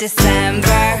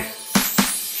December.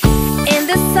 In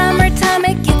the summertime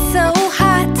it gets so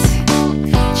hot.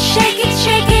 Shake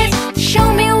it,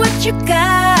 show me what you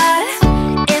got.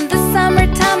 In the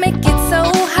summertime it gets so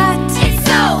hot. It's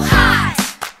so hot!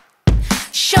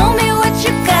 Show me what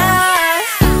you got.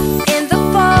 In the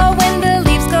fall when the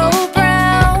leaves go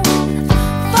brown.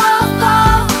 Fall,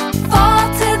 fall, fall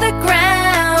to the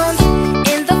ground.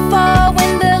 In the fall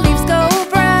when the leaves go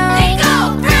brown. They go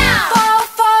brown! Fall,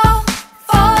 fall,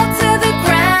 fall to the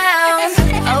ground.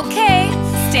 Okay,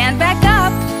 stand back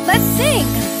up. Let's sing.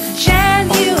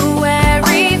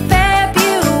 January,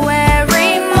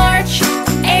 February, March,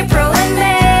 April and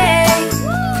May.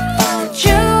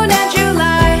 June and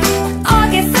July,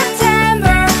 August,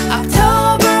 September,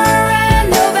 October and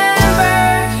November.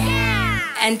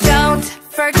 And don't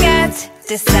forget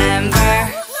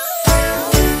December.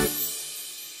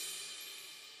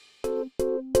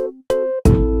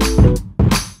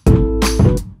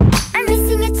 I'm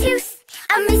missing a tooth,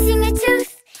 I'm missing a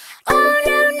tooth. Oh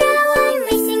no, no, I'm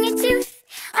missing a tooth.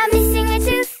 I'm missing a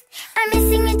tooth, I'm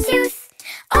missing a tooth.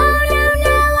 Oh no,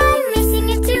 no, I'm missing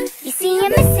a tooth. You see, I'm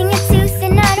missing a tooth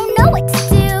and I don't know what to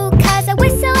do. 'Cause I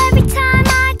whistle every time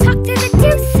I talk to the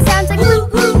tooth. It sounds like woo,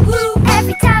 woo, woo.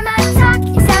 Every time I talk,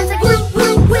 it sounds like woo,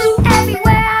 woo, woo.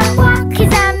 Everywhere I walk,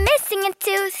 'cause I'm missing a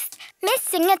tooth,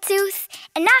 missing a tooth.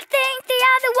 And I think the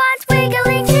other one's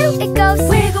wiggling too. It goes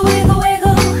wiggle, wiggle,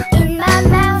 wiggle in my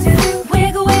mouth.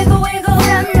 Wiggle, wiggle, wiggle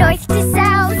from north to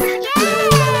south.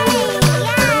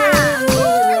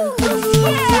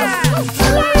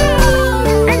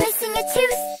 I'm missing a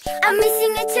tooth, I'm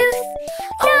missing a tooth.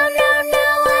 No, no, no,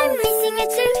 I'm missing a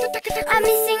tooth. I'm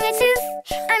missing a tooth,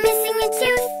 I'm missing a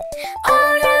tooth. Oh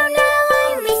no, no,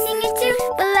 I'm missing a tooth.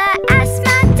 Well, I asked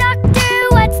my doctor,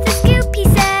 what's the scoop? He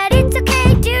said it's okay,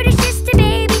 dude, it's just a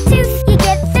baby tooth. You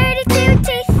get 32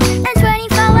 teeth and 20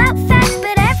 fall out fast,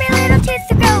 but every little tooth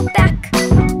will grow back.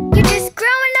 You're just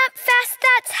growing up fast,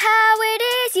 that's how it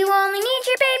is. You only need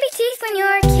your baby teeth when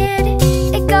you're a kid.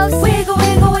 It goes wiggle,